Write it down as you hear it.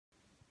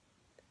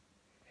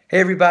Hey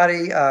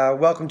everybody,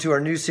 welcome to our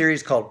new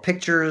series called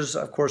Pictures.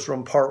 Of course, we're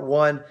on part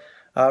one.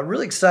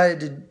 Really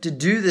excited to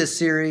do this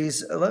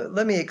series.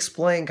 Let me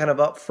explain kind of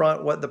up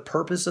front what the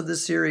purpose of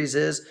this series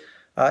is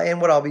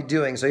and what I'll be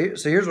doing. So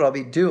here's what I'll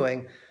be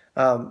doing.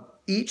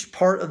 Each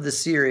part of the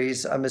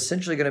series, I'm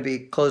essentially going to be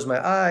close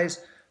my eyes,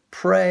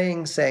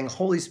 praying, saying,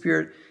 Holy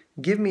Spirit,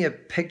 give me a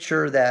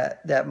picture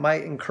that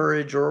might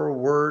encourage, or a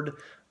word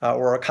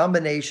or a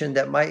combination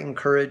that might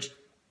encourage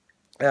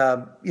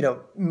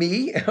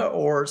me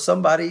or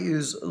somebody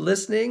who's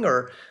listening,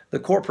 or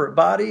the corporate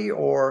body,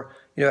 or,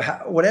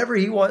 whatever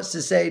he wants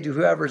to say to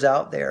whoever's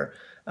out there.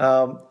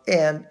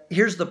 And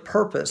here's the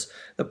purpose.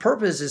 The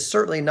purpose is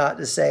certainly not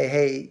to say,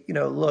 hey,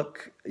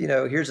 look,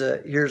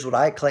 here's what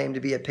I claim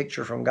to be a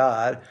picture from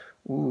God.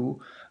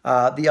 Ooh.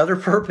 The other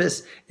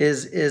purpose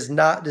is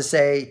not to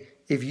say,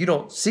 if you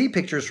don't see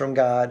pictures from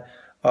God,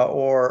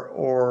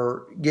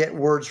 or get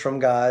words from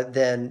God,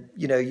 then,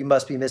 you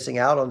must be missing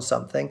out on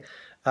something.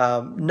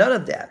 None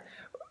of that.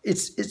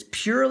 It's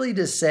purely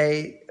to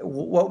say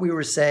what we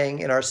were saying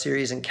in our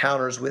series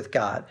Encounters with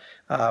God,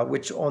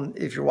 which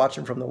if you're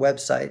watching from the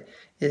website,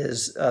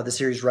 is the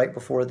series right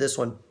before this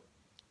one.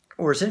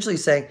 We're essentially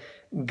saying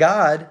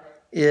God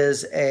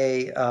is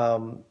a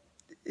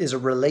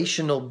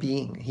relational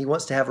being. He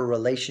wants to have a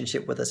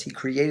relationship with us. He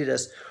created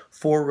us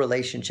for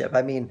relationship.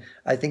 I mean,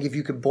 I think if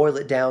you could boil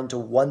it down to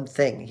one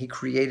thing, he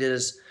created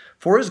us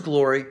for his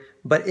glory,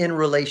 but in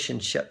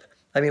relationship.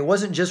 I mean, it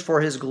wasn't just for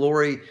his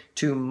glory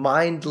to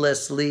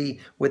mindlessly,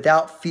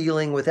 without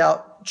feeling,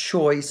 without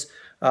choice,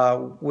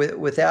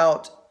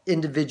 without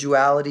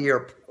individuality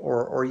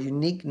or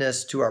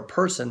uniqueness to our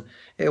person.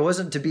 It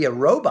wasn't to be a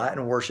robot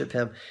and worship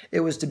him.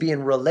 It was to be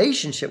in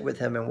relationship with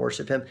him and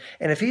worship him.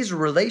 And if he's a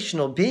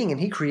relational being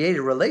and he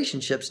created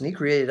relationships and he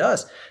created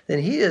us, then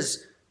he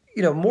is,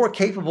 more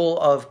capable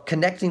of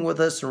connecting with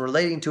us and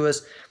relating to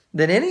us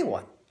than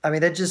anyone. I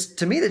mean,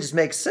 to me, that just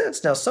makes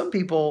sense. Now, some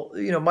people,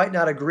 might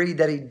not agree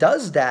that he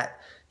does that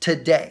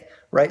today,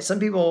 right? Some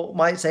people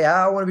might say,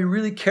 I want to be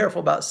really careful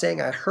about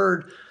saying I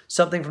heard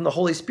something from the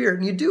Holy Spirit.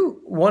 And you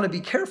do want to be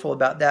careful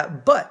about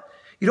that, but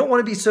you don't want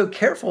to be so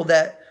careful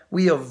that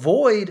we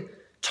avoid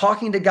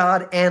talking to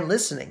God and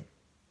listening.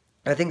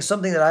 I think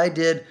something that I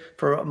did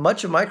for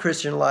much of my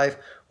Christian life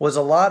was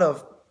a lot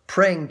of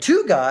praying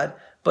to God,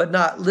 but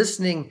not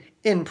listening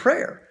in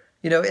prayer.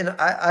 And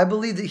I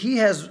believe that he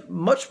has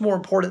much more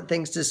important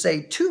things to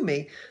say to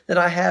me than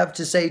I have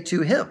to say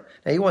to him.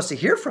 Now, he wants to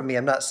hear from me.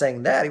 I'm not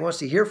saying that. He wants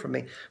to hear from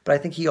me, but I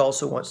think he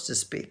also wants to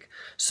speak.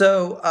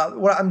 So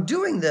I'm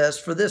doing this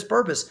for this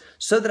purpose,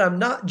 so that I'm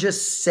not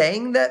just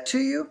saying that to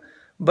you,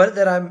 but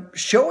that I'm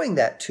showing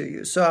that to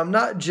you. So I'm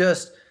not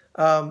just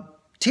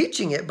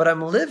teaching it, but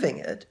I'm living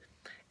it.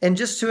 And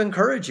just to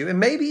encourage you,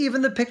 and maybe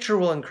even the picture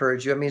will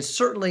encourage you. I mean,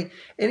 certainly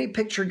any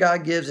picture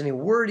God gives, any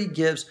word he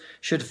gives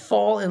should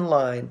fall in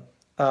line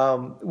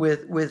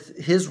with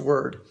his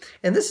word.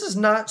 And this is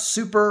not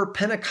super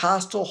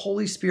Pentecostal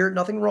Holy Spirit,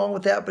 nothing wrong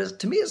with that, but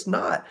to me it's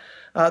not.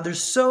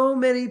 There's so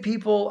many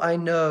people I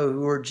know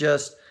who are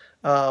just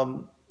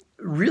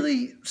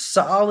really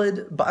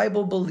solid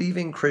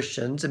Bible-believing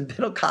Christians, and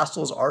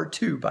Pentecostals are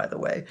too, by the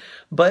way,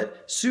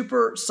 but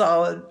super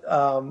solid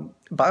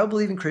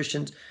Bible-believing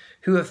Christians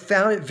who have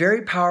found it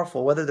very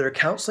powerful, whether they're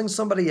counseling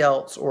somebody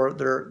else or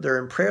they're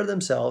in prayer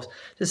themselves,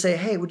 to say,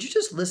 hey, would you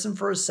just listen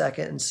for a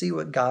second and see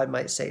what God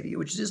might say to you?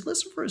 Would you just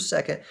listen for a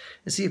second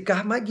and see if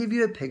God might give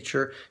you a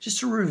picture, just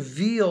to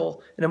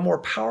reveal in a more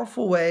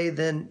powerful way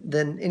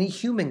than any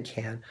human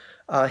can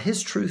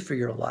his truth for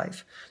your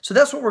life? So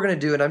that's what we're going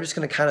to do, and I'm just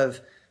going to kind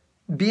of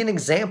be an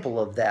example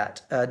of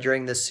that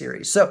during this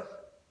series. So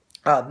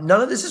none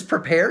of this is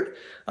prepared,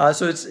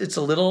 so it's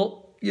a little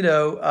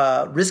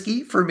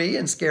risky for me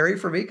and scary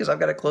for me, because I've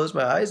got to close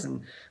my eyes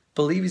and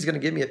believe he's going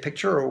to give me a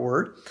picture or a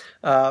word.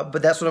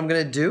 But that's what I'm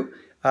going to do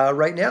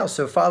right now.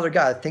 So Father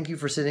God, thank you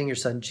for sending your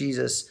son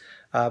Jesus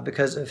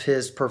because of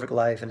his perfect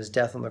life and his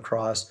death on the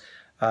cross.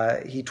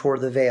 He tore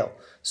the veil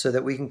so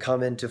that we can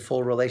come into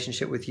full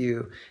relationship with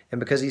you. And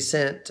because he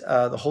sent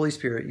the Holy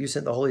Spirit, you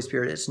sent the Holy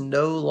Spirit, it's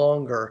no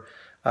longer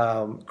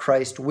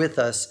Christ with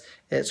us,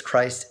 it's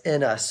Christ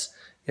in us,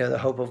 the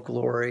hope of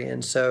glory.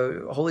 And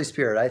so, Holy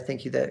Spirit, I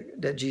thank you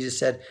that Jesus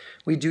said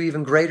we do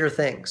even greater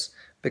things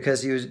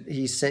because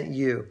he sent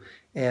you.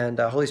 And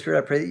Holy Spirit,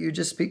 I pray that you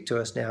just speak to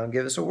us now and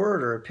give us a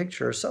word or a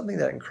picture or something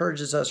that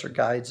encourages us or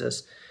guides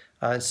us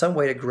in some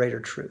way to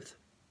greater truth.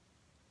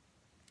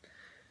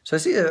 So I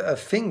see a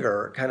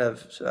finger kind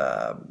of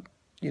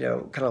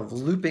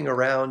looping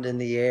around in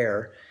the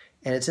air,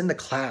 and it's in the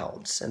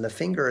clouds, and the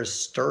finger is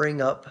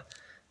stirring up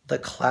the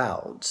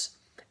clouds.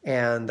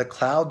 And the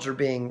clouds are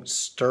being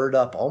stirred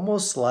up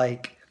almost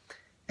like,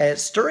 and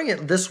it's stirring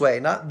it this way,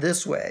 not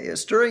this way.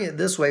 It's stirring it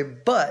this way,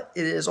 but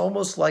it is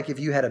almost like if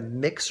you had a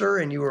mixer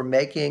and you were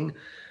making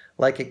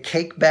like a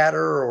cake batter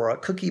or a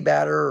cookie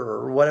batter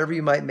or whatever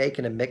you might make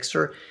in a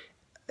mixer.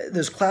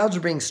 Those clouds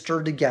are being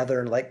stirred together,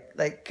 and a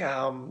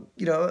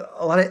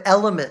lot of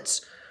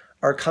elements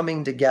are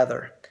coming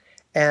together.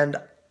 And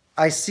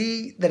I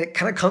see that it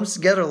kind of comes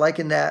together like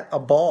in that a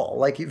ball.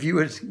 Like if you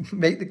would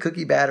make the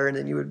cookie batter and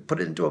then you would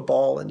put it into a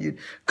ball and you'd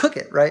cook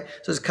it, right?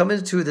 So it's come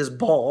into this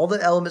ball. All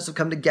the elements have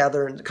come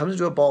together and it comes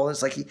into a ball, and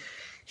it's like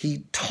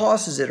he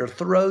tosses it or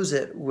throws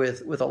it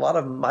with a lot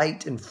of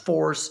might and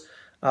force,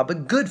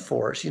 but good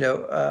force,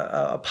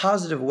 a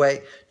positive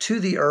way to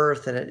the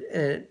earth,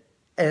 and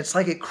it's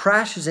like it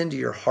crashes into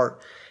your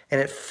heart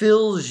and it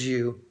fills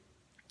you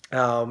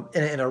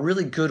in a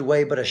really good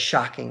way, but a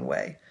shocking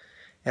way.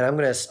 And I'm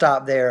going to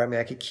stop there. I mean,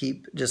 I could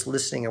keep just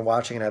listening and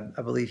watching, and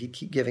I believe he'd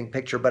keep giving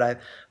picture, but I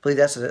believe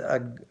that's a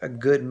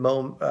good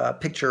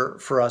picture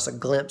for us, a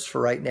glimpse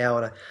for right now.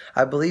 And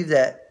I believe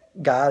that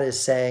God is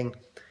saying,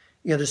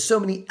 there's so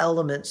many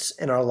elements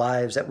in our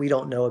lives that we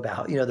don't know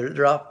about.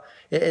 They're up.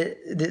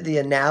 The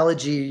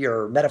analogy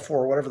or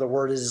metaphor, or whatever the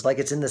word is like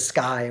it's in the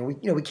sky, and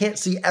we can't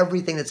see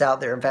everything that's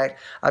out there. In fact,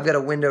 I've got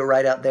a window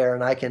right out there,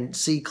 and I can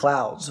see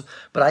clouds,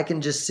 but I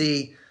can just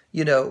see,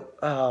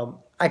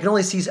 I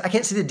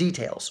can't see the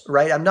details,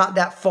 right? I'm not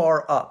that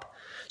far up.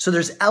 So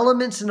there's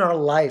elements in our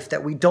life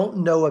that we don't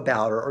know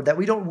about or that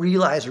we don't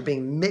realize are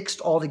being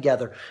mixed all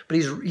together. But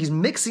he's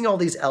mixing all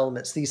these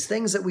elements, these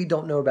things that we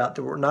don't know about,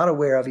 that we're not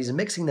aware of. He's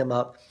mixing them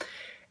up.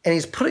 And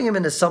he's putting them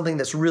into something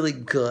that's really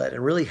good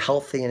and really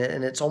healthy.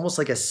 And it's almost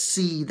like a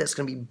seed that's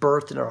going to be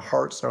birthed in our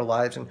hearts and our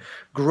lives and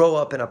grow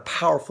up in a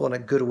powerful and a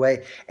good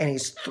way. And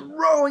he's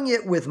throwing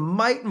it with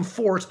might and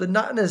force, but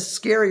not in a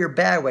scary or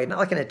bad way, not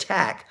like an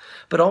attack,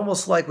 but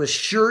almost like with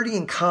surety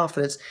and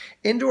confidence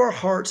into our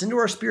hearts, into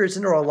our spirits,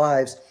 into our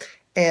lives.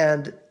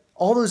 And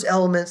all those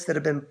elements that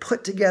have been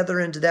put together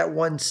into that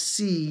one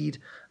seed,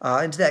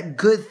 into that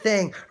good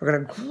thing, are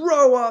going to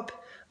grow up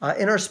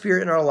in our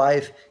spirit, in our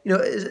life,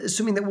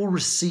 assuming that we'll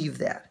receive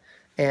that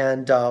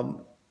and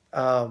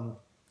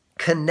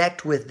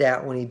connect with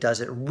that when he does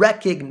it,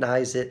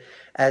 recognize it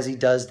as he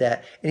does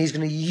that. And he's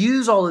going to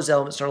use all those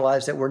elements in our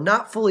lives that we're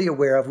not fully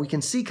aware of. We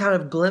can see kind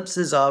of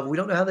glimpses of. We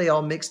don't know how they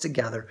all mix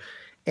together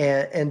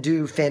and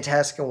do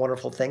fantastic and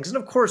wonderful things. And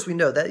of course, we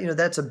know that,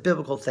 that's a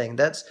biblical thing.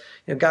 That's,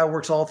 God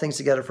works all things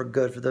together for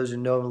good for those who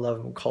know him and love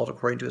him and called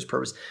according to his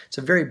purpose. It's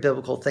a very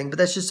biblical thing, but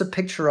that's just a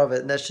picture of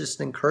it. And that's just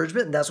an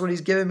encouragement. And that's what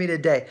he's given me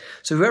today.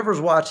 So whoever's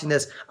watching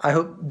this, I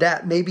hope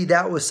that maybe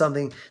that was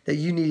something that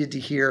you needed to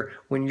hear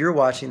when you're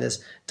watching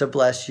this to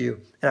bless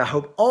you. And I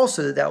hope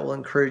also that will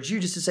encourage you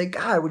just to say,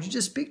 God, would you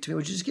just speak to me?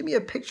 Would you just give me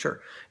a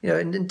picture,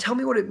 and tell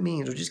me what it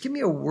means? Would you just give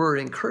me a word,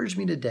 encourage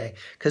me today?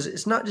 Because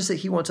it's not just that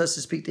he wants us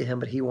to speak to him,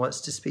 but he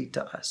wants to speak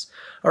to us.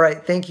 All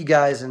right. Thank you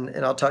guys.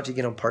 And I'll talk to you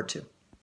again on part 2.